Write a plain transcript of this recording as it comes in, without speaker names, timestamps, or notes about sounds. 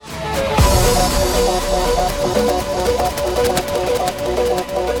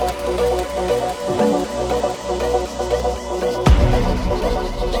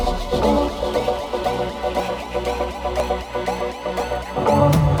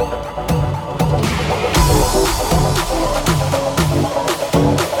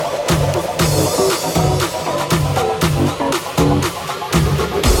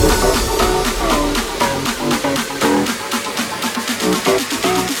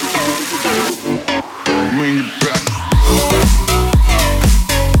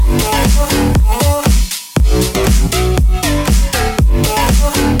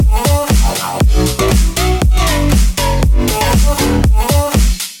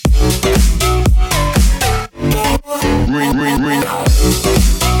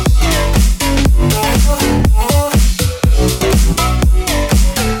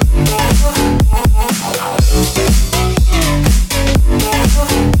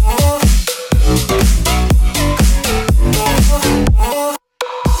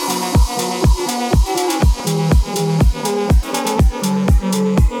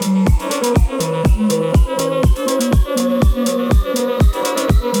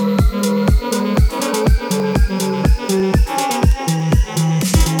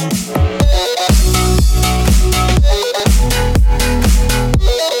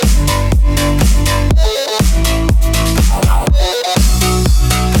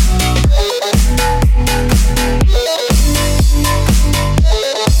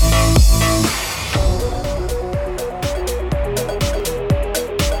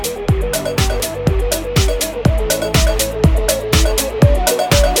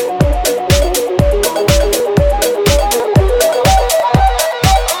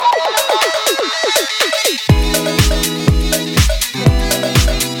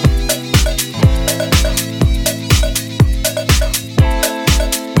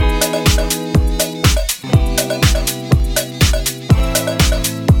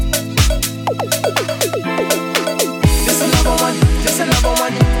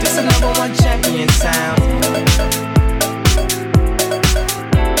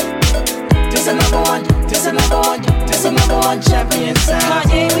one champion sound.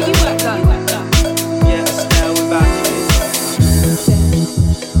 Kanye, where you at, though? Yeah, Estelle, we about to get.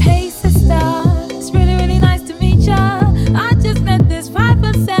 Hey sister, it's really, really nice to meet ya. I just met this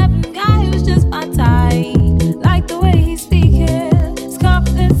 5'7" guy who's just my type. Like the way he's speaking, his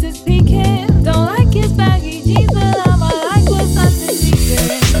confidence is peaking. Don't like his baggy jeans, but I'ma like what's underneath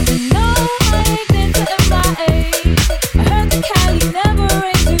it. No, I ain't been to MIA. I heard the Cali never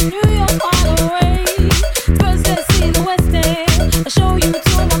rains in New York all the way. First let's see the West End, I'll show you to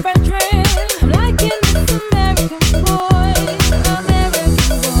my brethren. I'm liking this American boy, American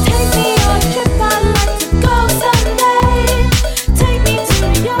boy. Take me on a trip, I'd like to go someday. Take me to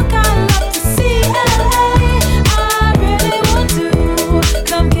New York, I'd love to see LA. I really want to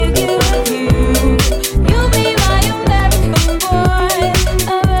come kick it with you. You be my American boy,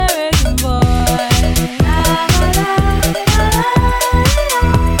 American boy. La la la la la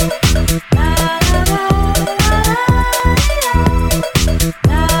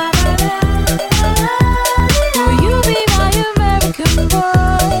Will you be my American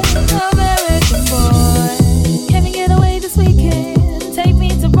boy, American boy? Can we get away this weekend? Take me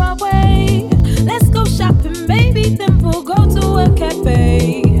to Broadway. Let's go shopping, baby. Then we'll go to a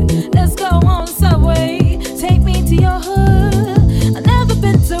cafe. Let's go on Subway. Take me to your hood. I've never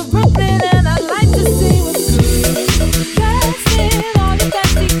been to Brooklyn, and I'd like to see what's good. Dressed in all your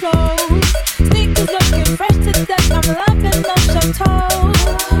fancy clothes, sneakers looking fresh to death. I'm loving those chateaux.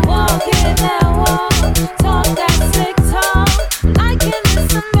 Walking that walk, talk that slick talk. Liking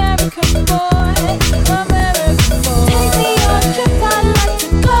this American boy, American boy. Take me on a trip, I'd like to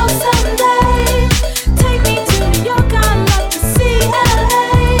go someday. Take me to New York, I'd love to see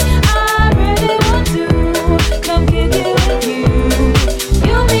LA. I really want to come kick it with you.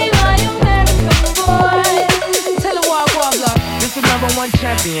 You be my American boy. Tell her what I love. This is number one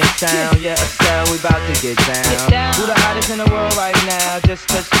champion sound. Yeah, Estelle, we about to get down. Who the hottest in the world right now? Just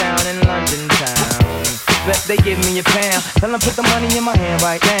touched down in London town. Bet they give me a pound. Tell them put the money in my hand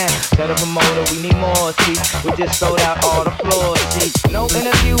right now. Tell the promoter we need more seats. We just sold out all the floor seats. No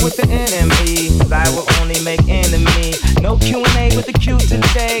interview with the enemy, cause I will only make enemies. No Q&A with the Q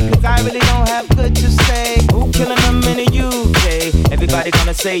today, cause I really don't have good to say. Who killing them in the UK? Everybody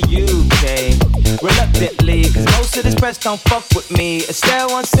gonna say UK. Reluctantly, cause most of this press don't fuck with me. Estelle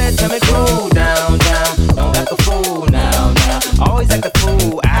once said, tell me cool down, down. Don't act a fool now, now. Always act a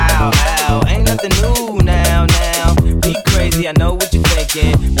fool, ow, ow. Ain't nothing new now, now. Be crazy, I know what you're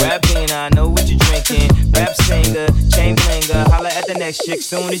thinking. Rap Vina, I know what you're drinking. Rap singer, chain blinger. Holla at the next chick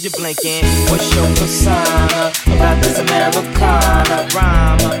soon as you're blinking. What's your persona about this Americana?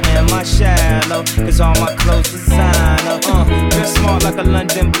 Rhymer, am I shallow? Cause all my clothes designer. Dress smart like a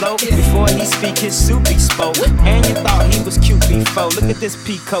London bloke. Before he speak, his soup he spoke. And you thought he was cute before. Look at this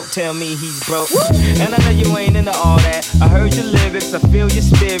peacoat, tell me he's broke. And I know you ain't into all that. I heard your lyrics, I feel your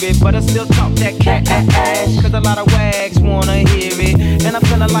spirit, but I still talk that cat ass. Cause a lot of wags wanna hear it. And I'm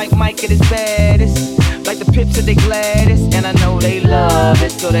feeling like Mike at his baddest. Like the Pips at their gladdest. And I know they love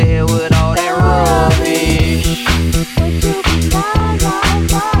it, so the hell with all that rubbish. Would you be mine, mine,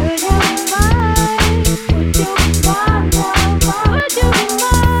 mine? Would you be mine? Would you be mine, mine, mine? Would you be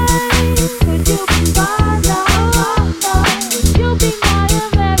mine? Would you be mine, mine, mine, mine? Would you be my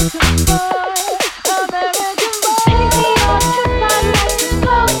American boy, American boy? Take me on a trip, I'd like to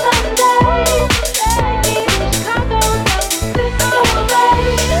go someday. Take me to Chicago, San Francisco Bay.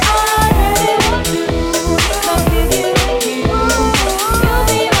 I really want to come kick it with you. You'll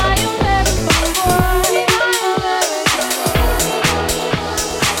be my American boy,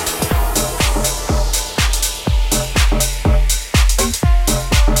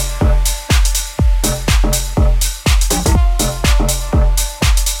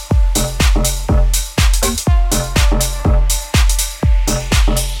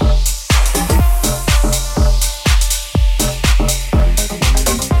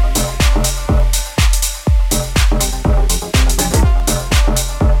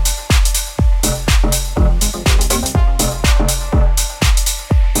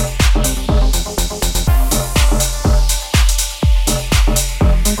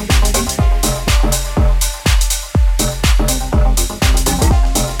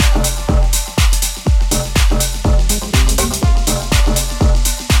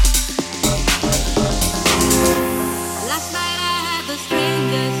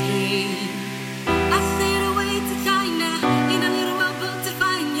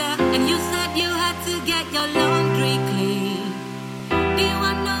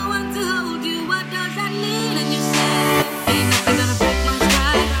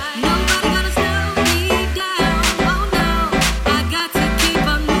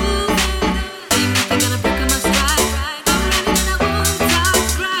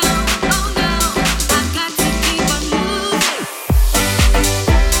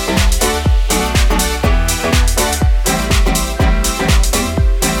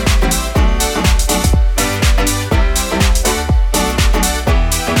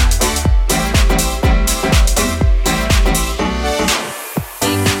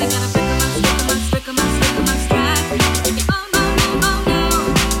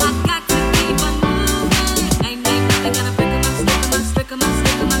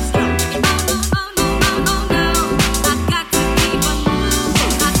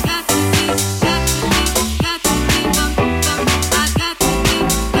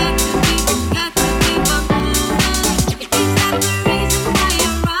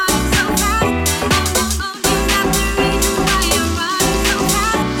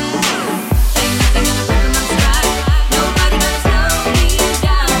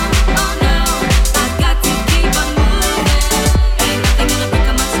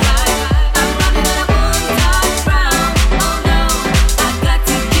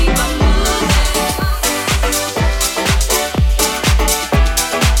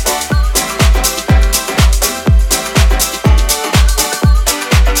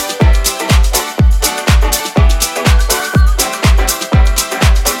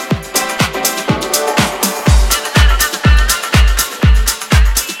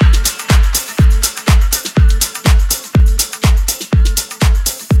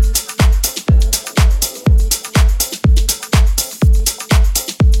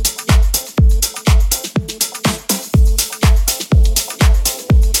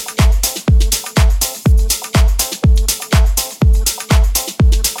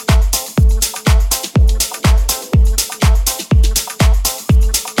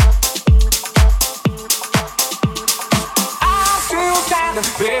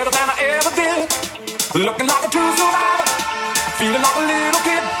 standing better than I ever did. Looking like a true survivor, feeling like a little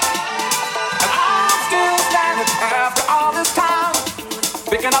kid. And I'm still standing after all this time,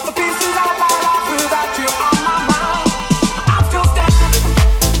 picking up the pieces of my life without you on my mind. I'm still standing.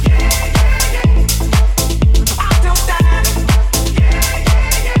 I'm still standing.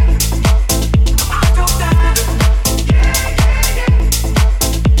 I'm still standing.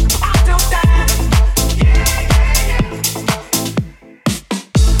 I'm still standing.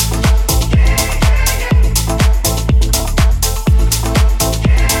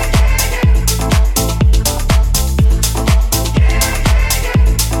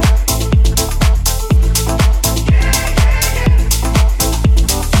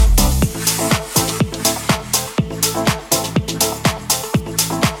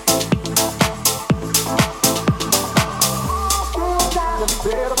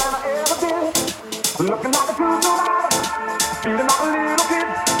 Better than I ever did. Looking like a true survivor, feeling like a little kid.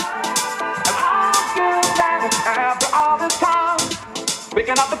 And I'm still standing after all this time,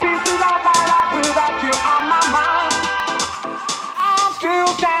 picking up the pieces of my life without you on my mind. I'm still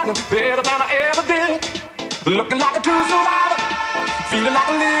standing better than I ever did. Looking like a true survivor, feeling like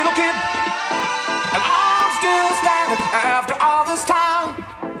a little kid. And I'm still standing after all this time,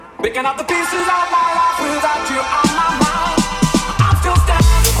 picking up the pieces of my life without you on my mind. I'm still standing.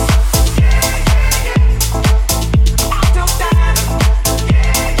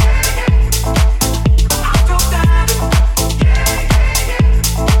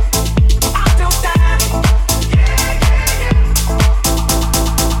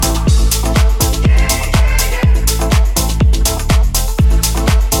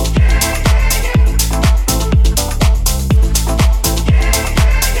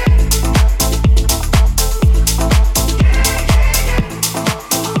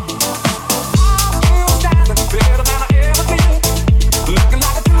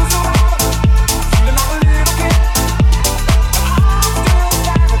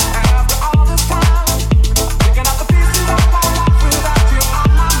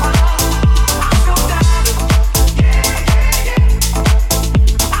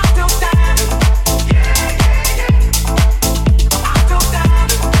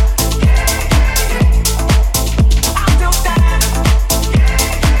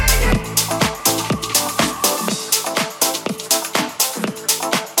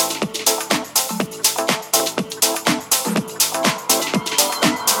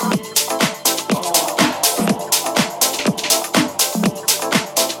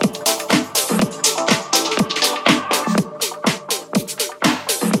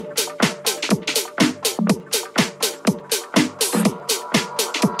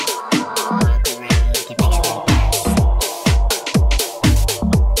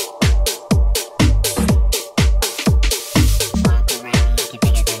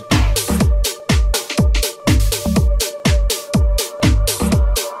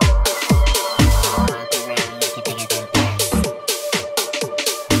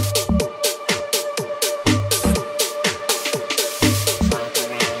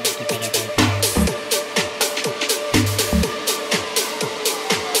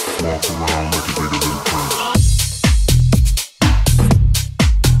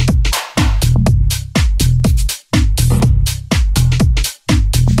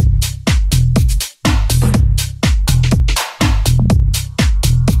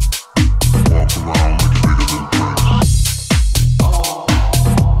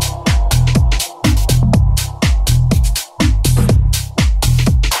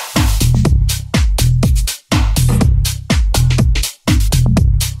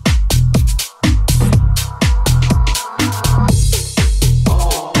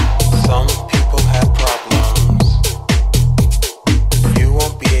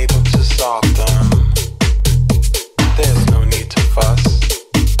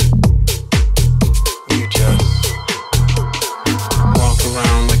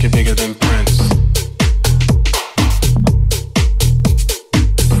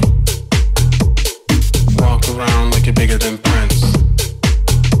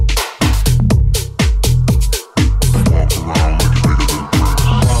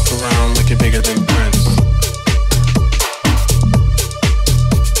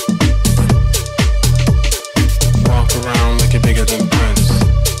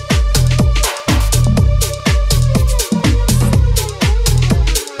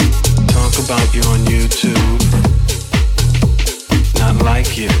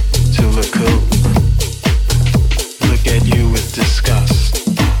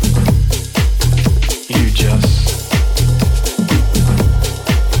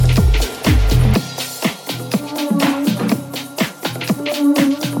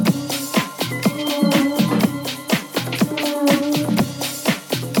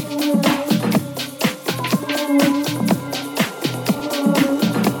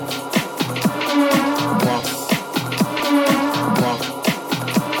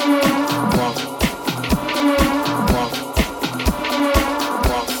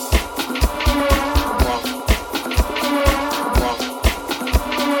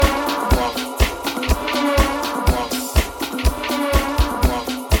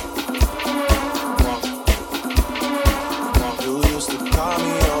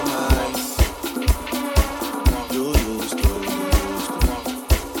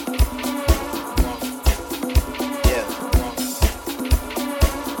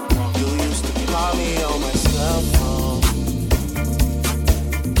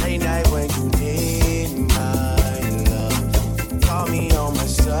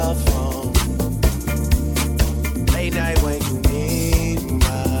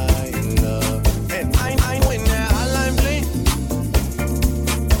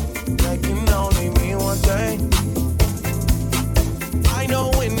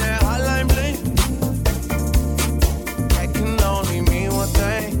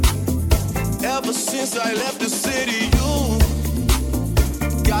 since I left the city, you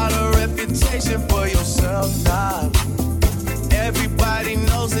got a reputation for yourself now. Everybody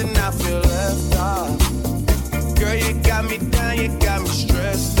knows and I feel left out. Girl, you got me down, you got me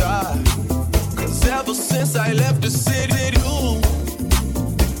stressed out. Cause ever since I left the city, you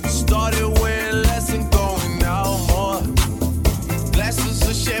started wearing less and going out more. Glasses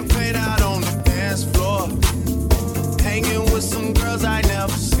of champagne out on the dance floor. Hanging with some girls I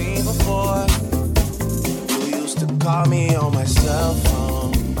never seen before. You used to call me on my cell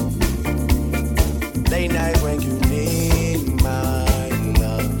phone. Late night when you need my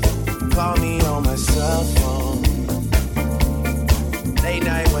love. Call me on my cell phone. Late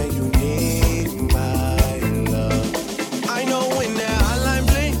night when you need my love. I know when that hotline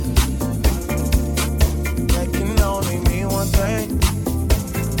blink, that can only mean one thing.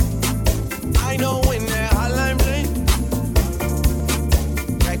 I know when that hotline blink,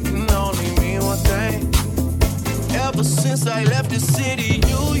 that can only mean one thing. Ever since I left the city,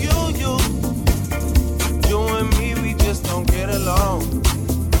 you and me, we just don't get along.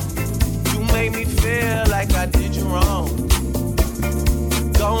 You made me feel like I did you wrong.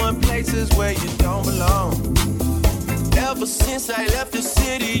 Going places where you don't belong. Ever since I left the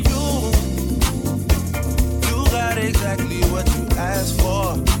city, you got exactly what you asked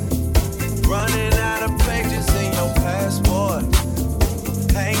for. Running out of pages in your passport.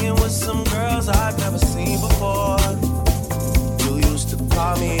 Hanging with some girls I've never seen before. You used to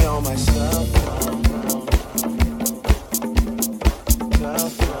call me on my cell phone. Cell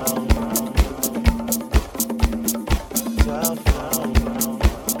phone. Cell phone.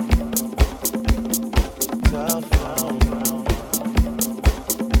 Cell phone. Cell phone.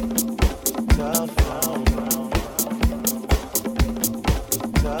 Cell phone.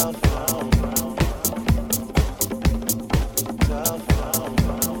 Cell phone.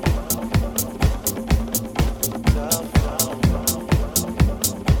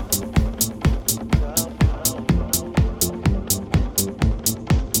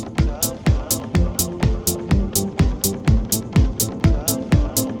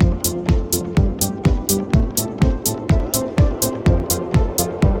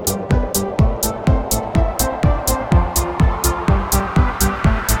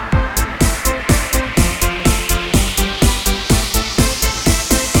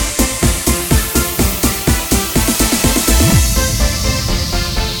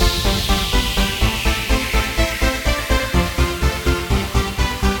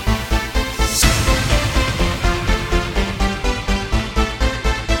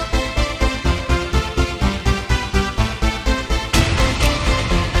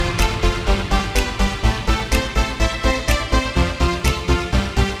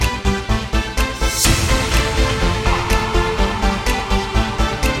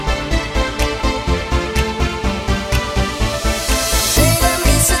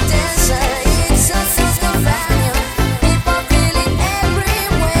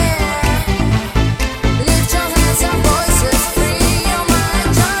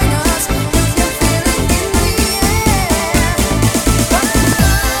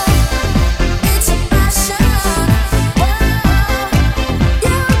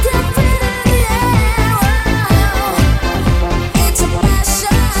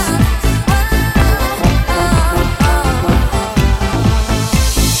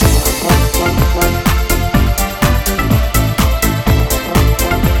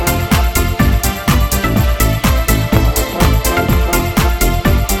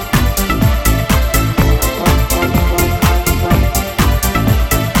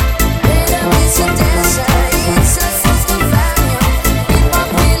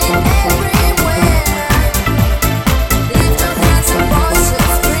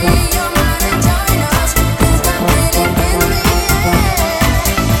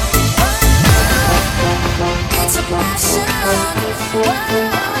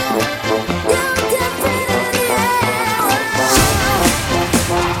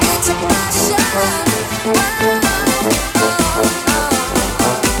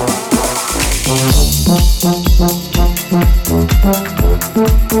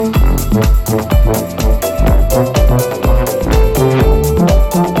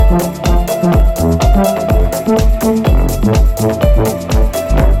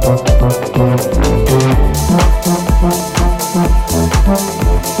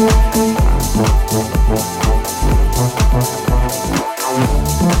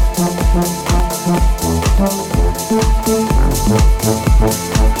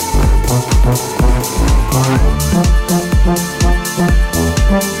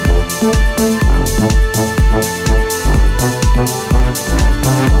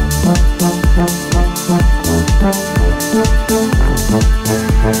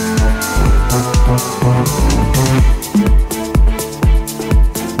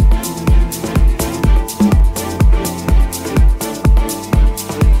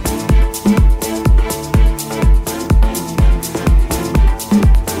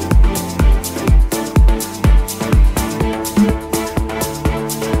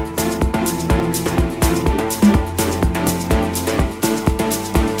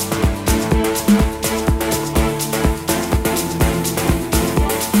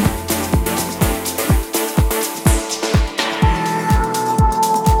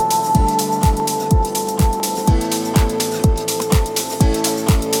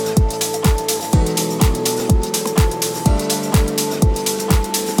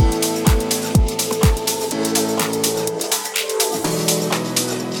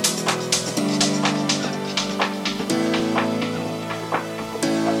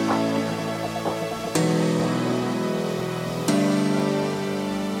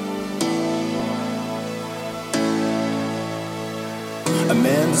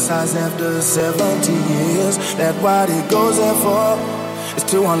 criticize after 70 years. That what it goes there for is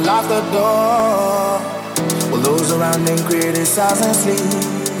to unlock the door. Well, those around them criticize and sleep.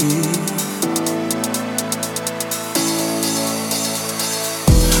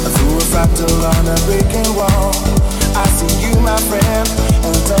 Through a fractal on a breaking wall, I see you, my friend,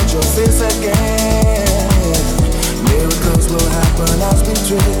 and touch your face again. Miracles will happen as we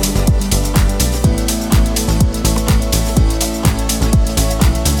dream.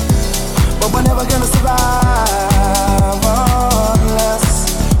 But we're never gonna survive unless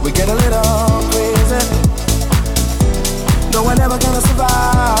we get a little crazy. No, we're never gonna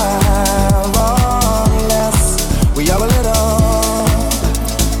survive unless we are a little.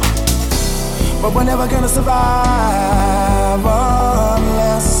 But we're never gonna survive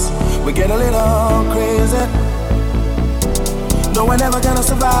unless we get a little crazy. No, we're never gonna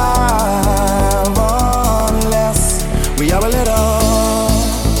survive unless we are a little.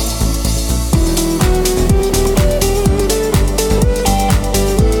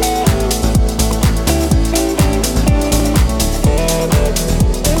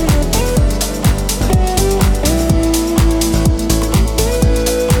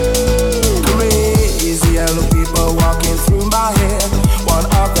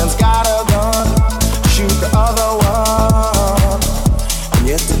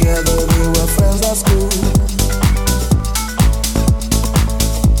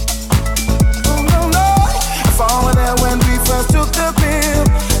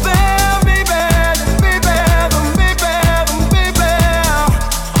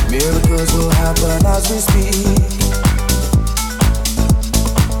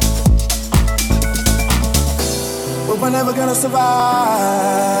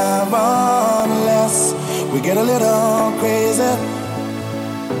 Survive unless we get a little crazy.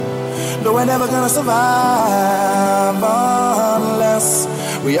 No, we're never gonna survive unless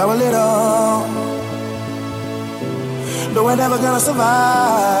we are a little. No, we're never gonna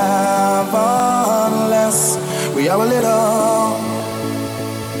survive unless we are a little.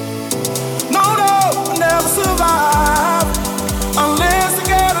 No, no, we'll never survive unless we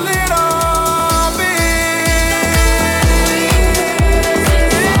get a little.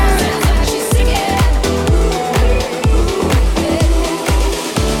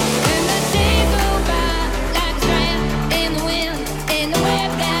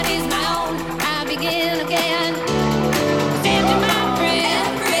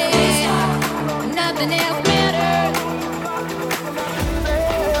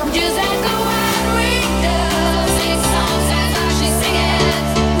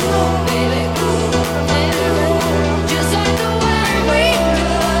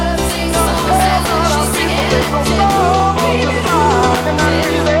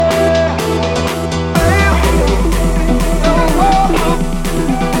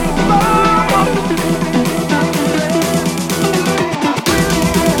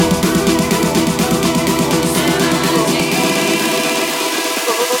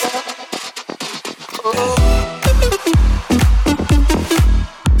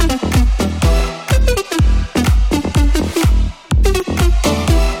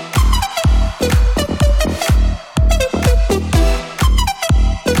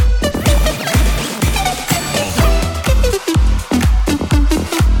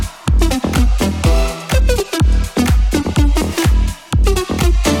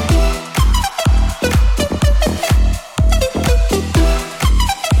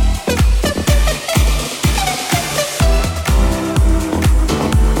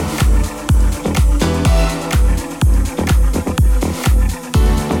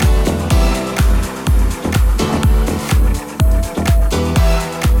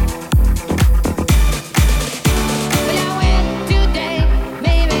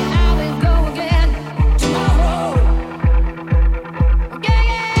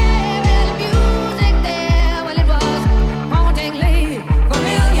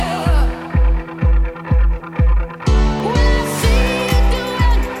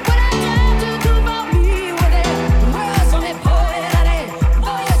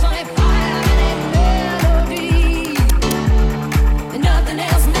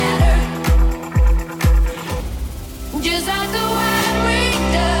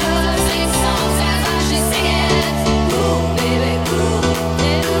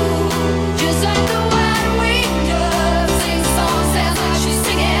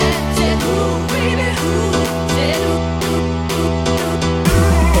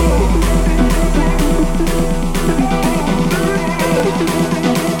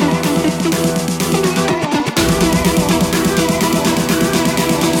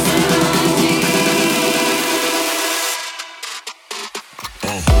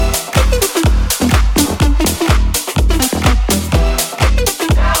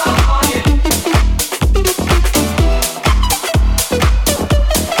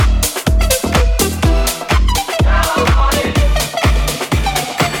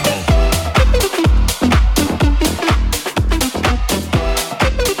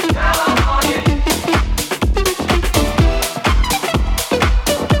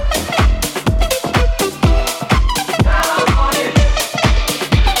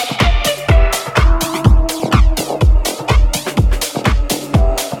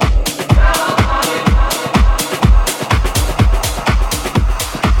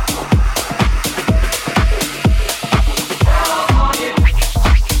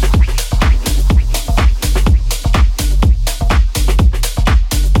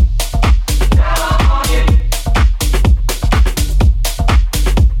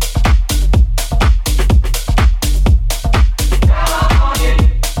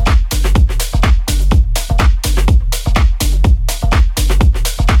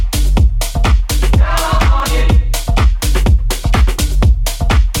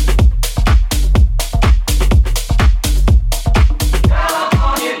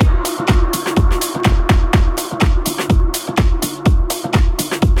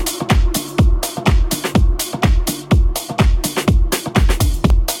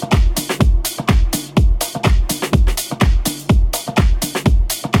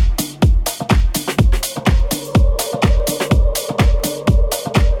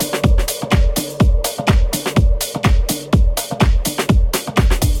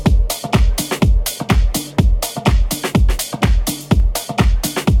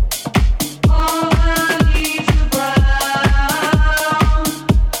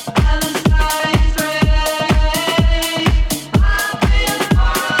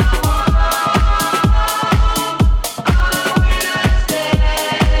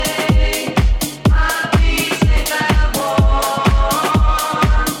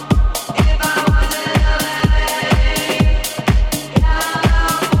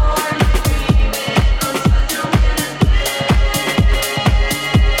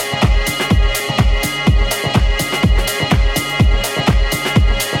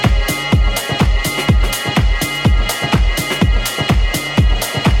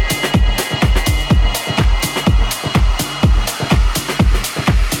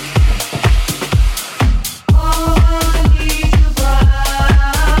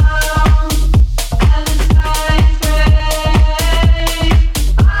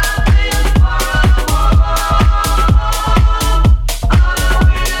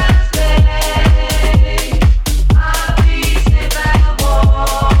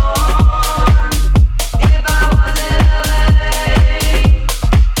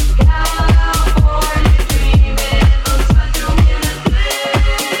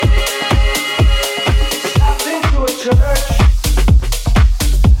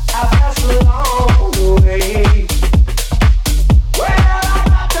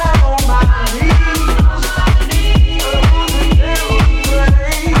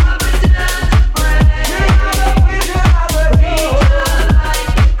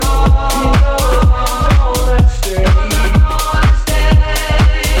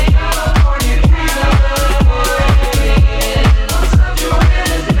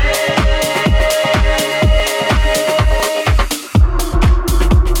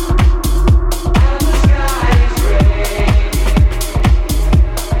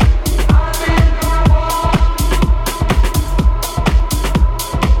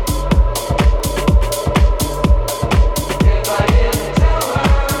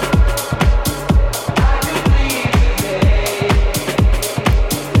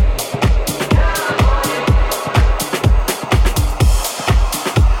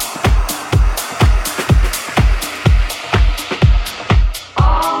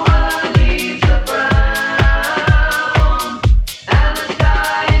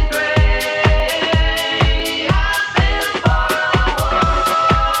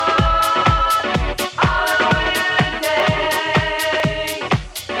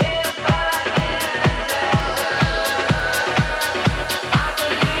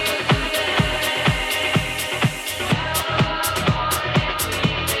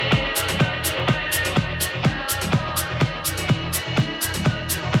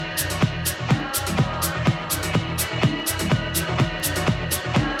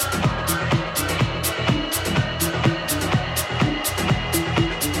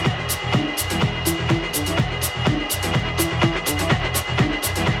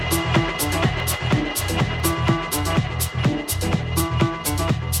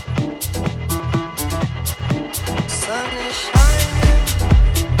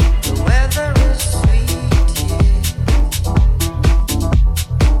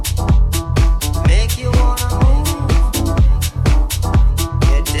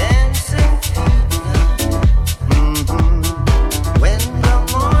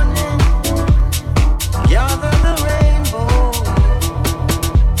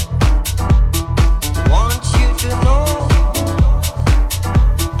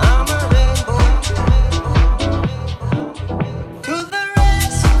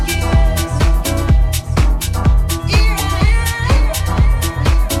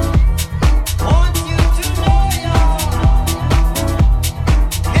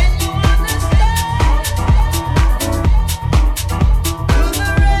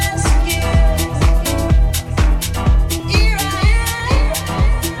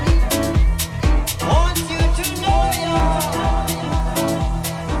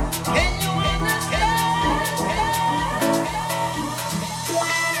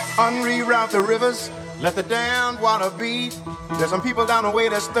 up the rivers, let the damned water be. There's some people down the way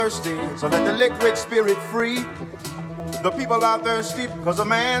that's thirsty, so let the liquid spirit free. The people are thirsty because of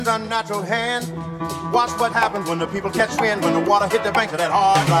man's unnatural hand. Watch what happens when the people catch wind, when the water hit the banks of that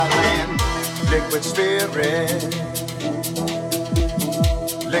hard, dry land. Liquid spirit,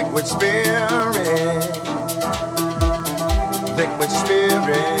 liquid spirit, liquid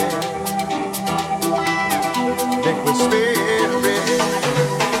spirit, liquid spirit.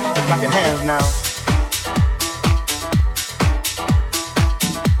 Clap your hands now.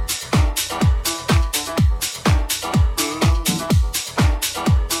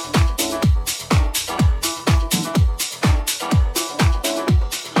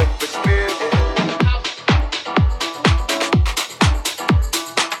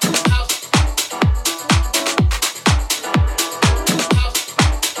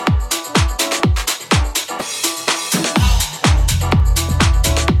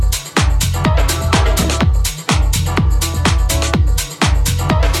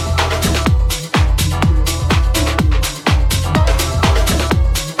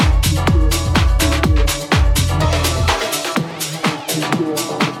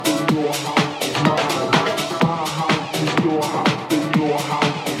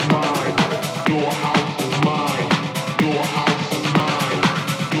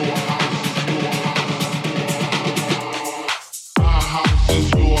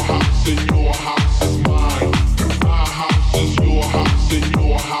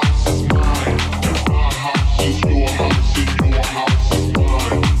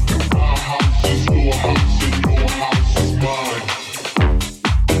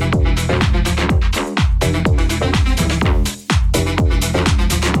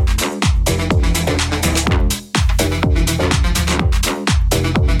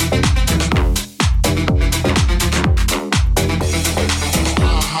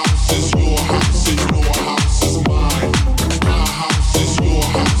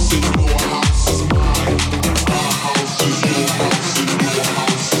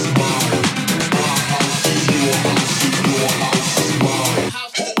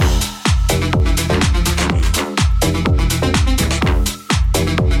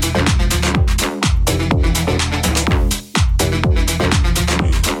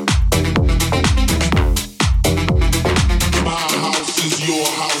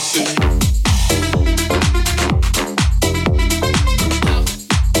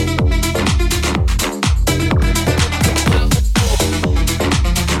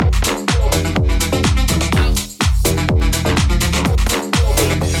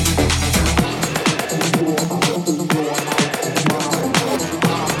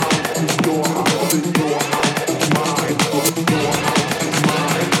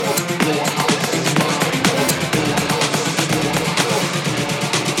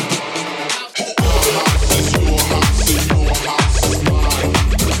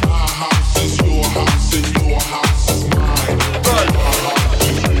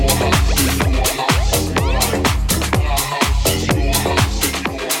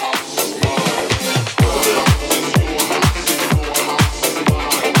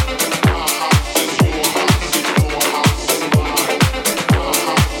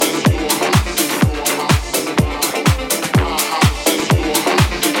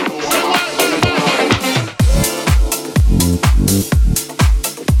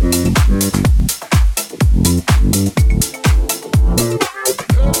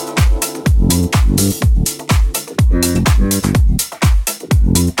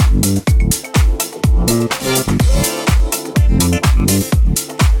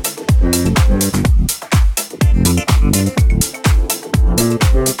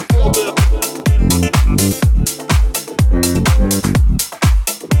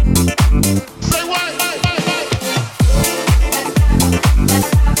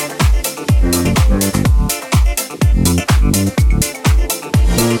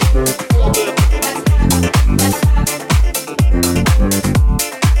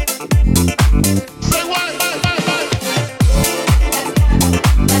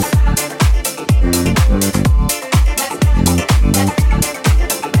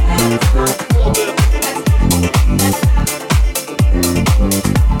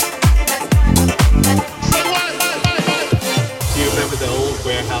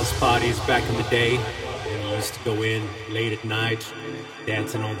 back in the day when you used to go in late at night,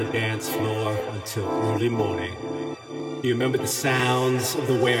 dancing on the dance floor until early morning. Do you remember the sounds of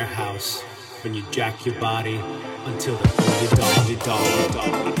the warehouse when you jack your body until the early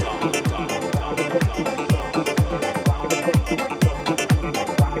dawn?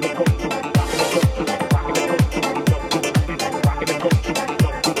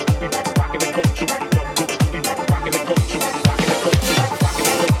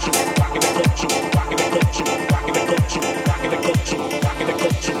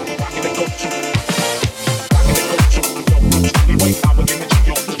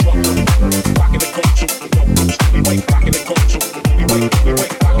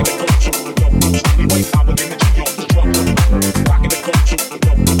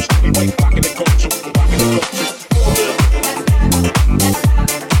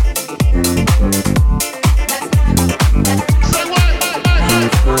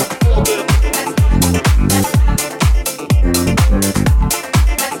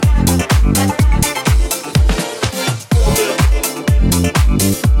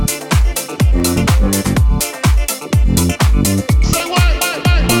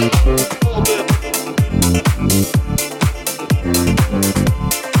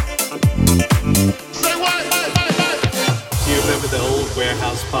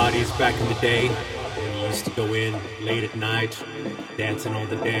 go in late at night, dancing on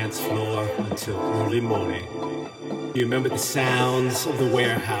the dance floor until early morning. You remember the sounds of the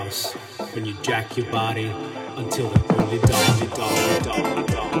warehouse when you jack your body until the early dawn.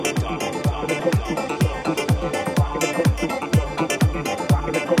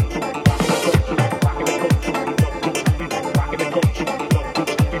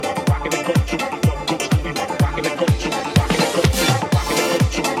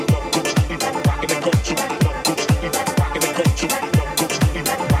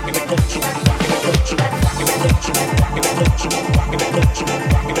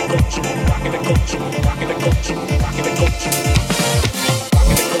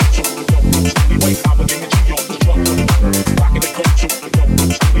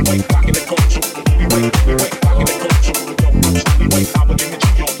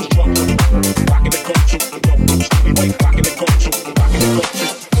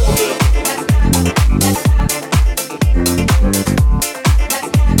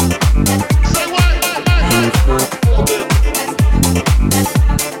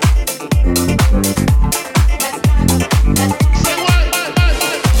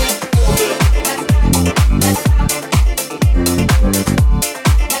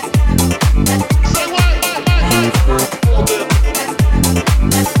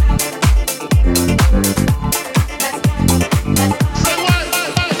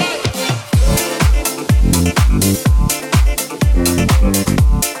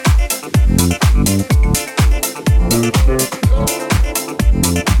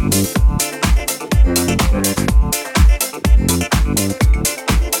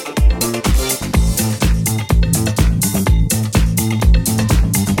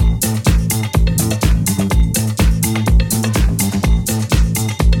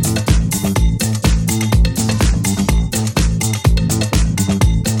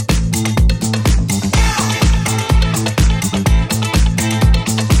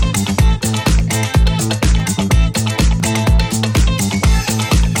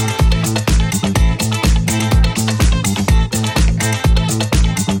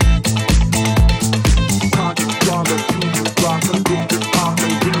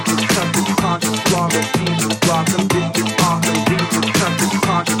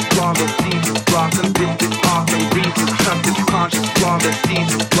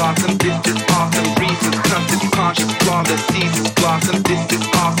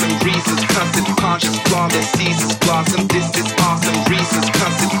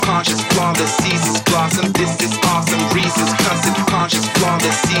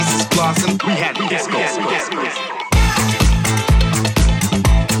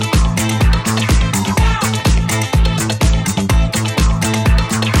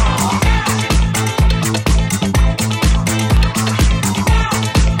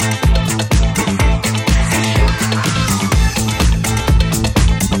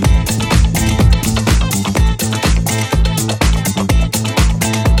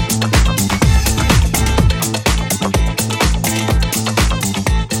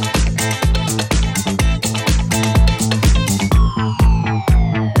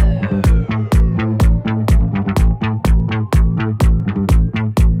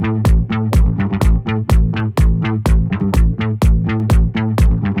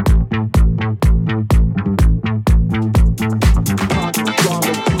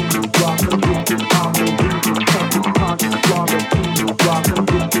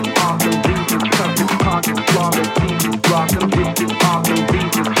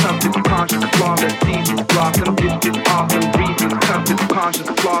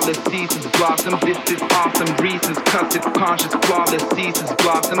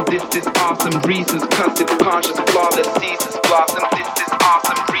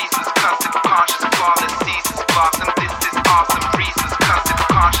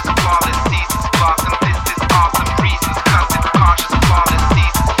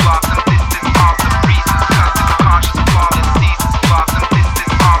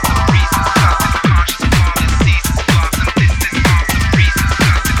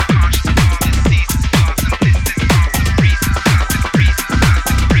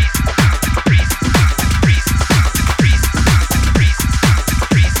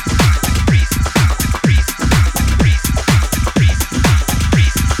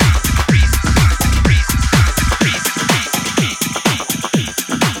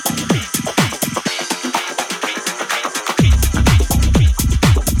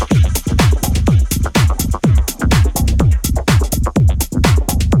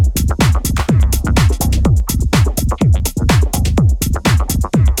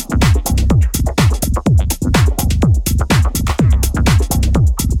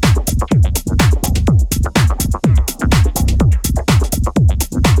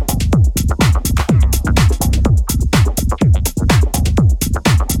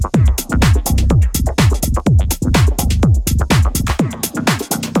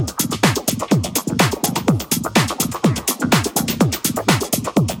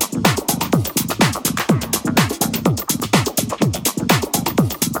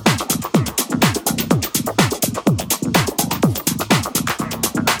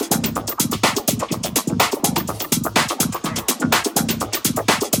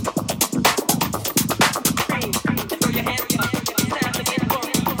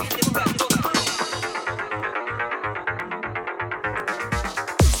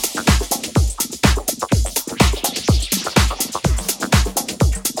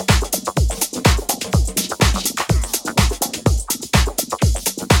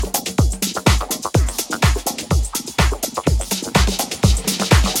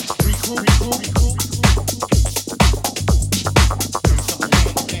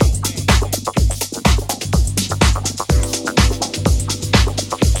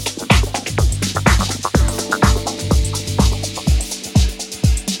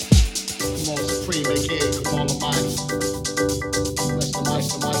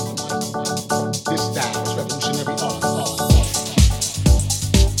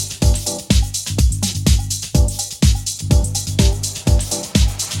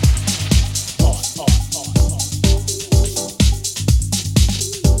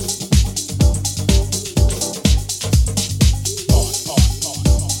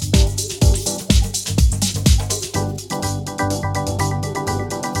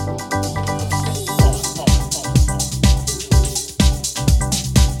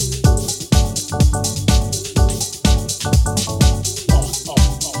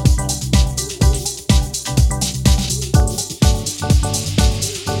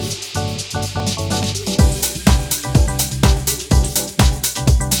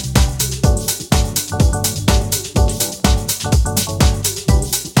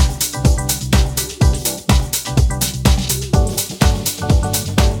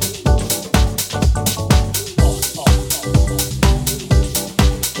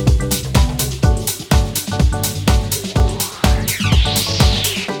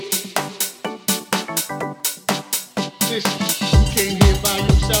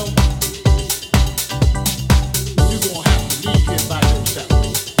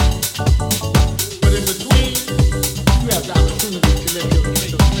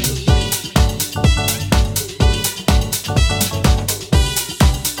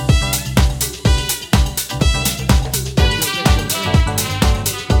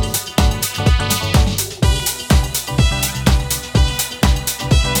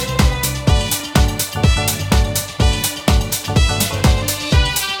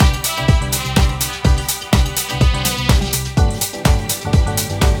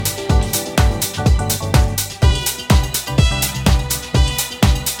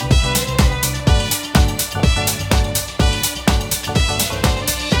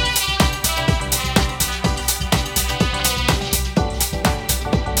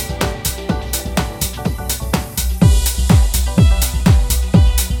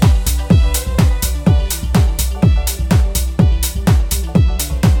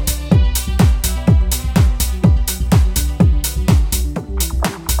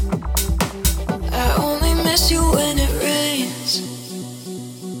 miss you when it rains,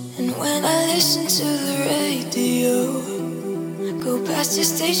 and when I listen to the radio, go past your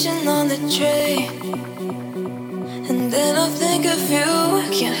station on the train, and then I think of you.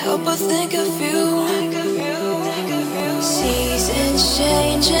 Can't help but think of you. Seasons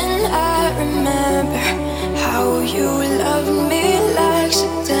change and I remember how you loved me like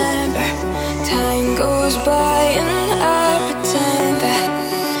September. Time goes by and I pretend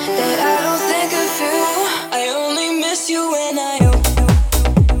that I don't think of you. I only miss you when I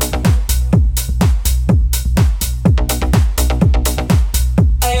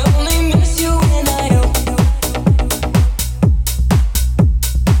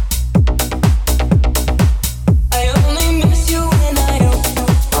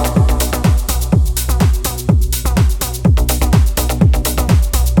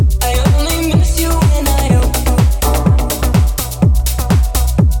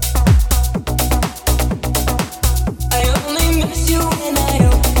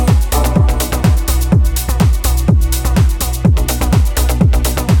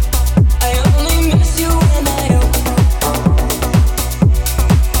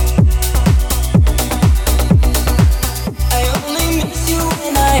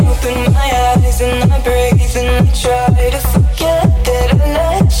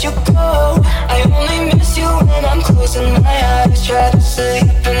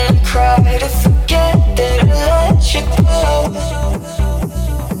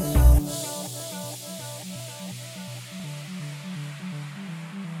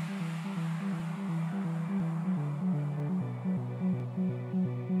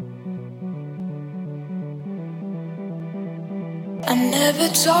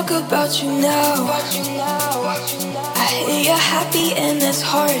talk about you now. I hear you're happy and it's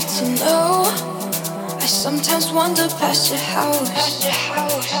hard to know. I sometimes wander past your house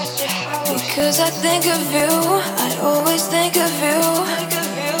because I think of you. I always think of you.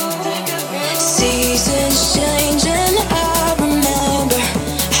 Seasons change and I remember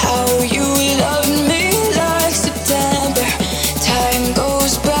how you loved me like September. Time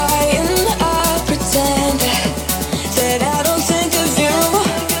goes by and I pretend that I don't think of you.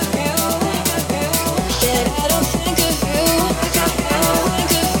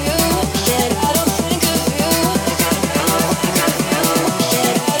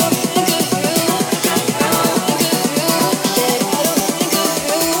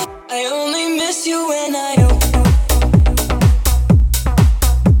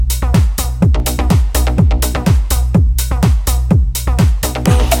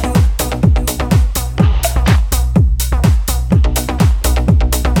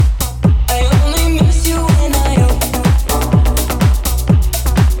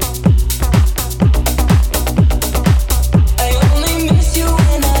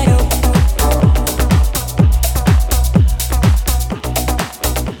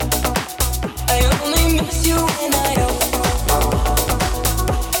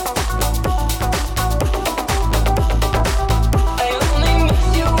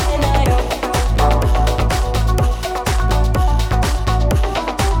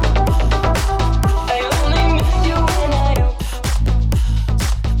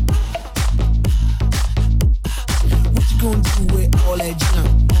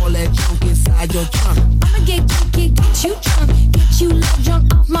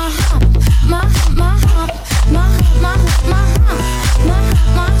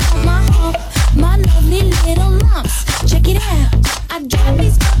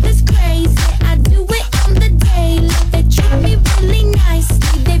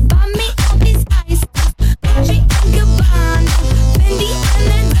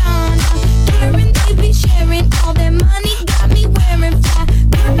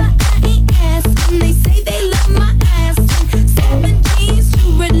 They love my ass. 7 jeans,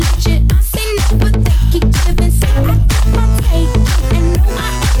 true religion. I say no, but they keep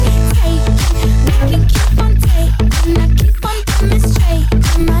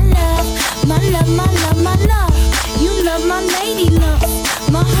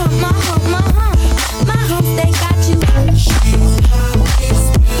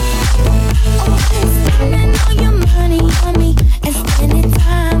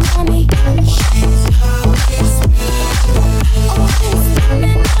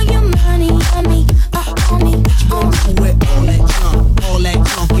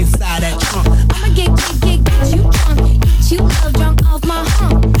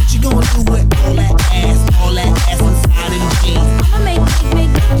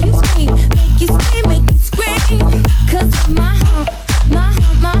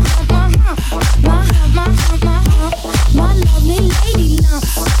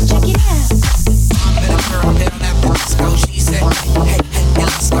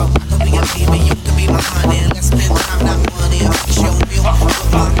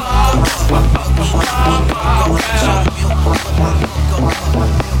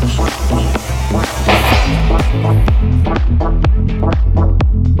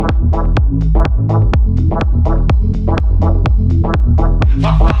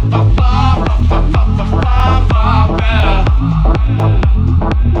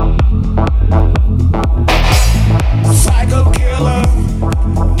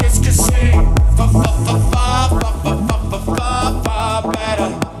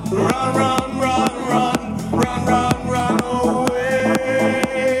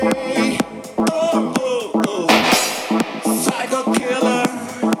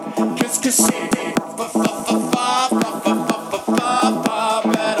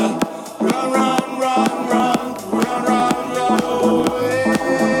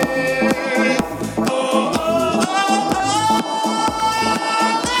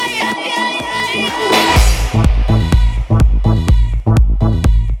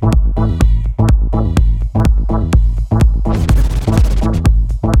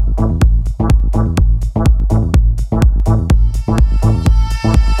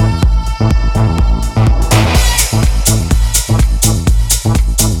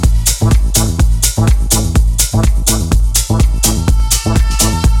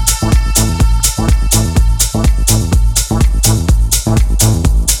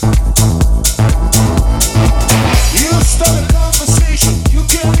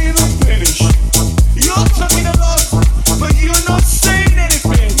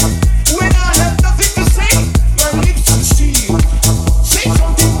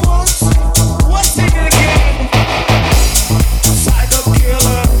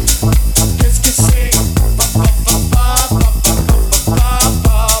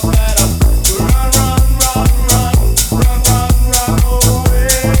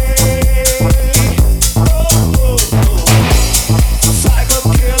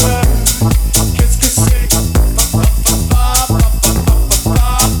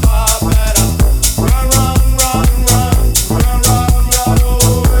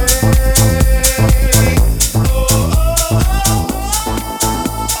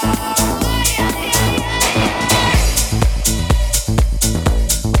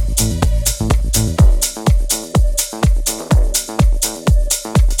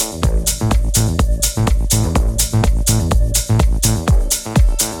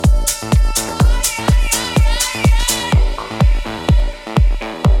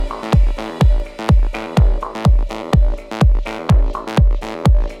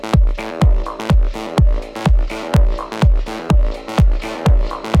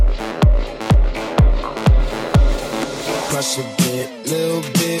push a bit, little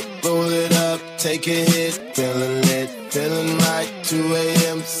bit, roll it up, take a hit, feeling lit, feeling right, 2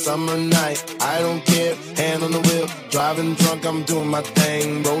 a.m. summer night, I don't care, hand on the wheel, driving drunk, I'm doing my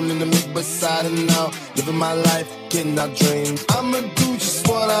thing, rolling the mid beside and now, living my life, getting our dreams, I'ma do just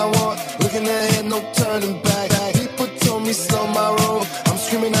what I want, looking ahead, no turning back, people told me slow my roll, I'm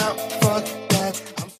screaming out, fuck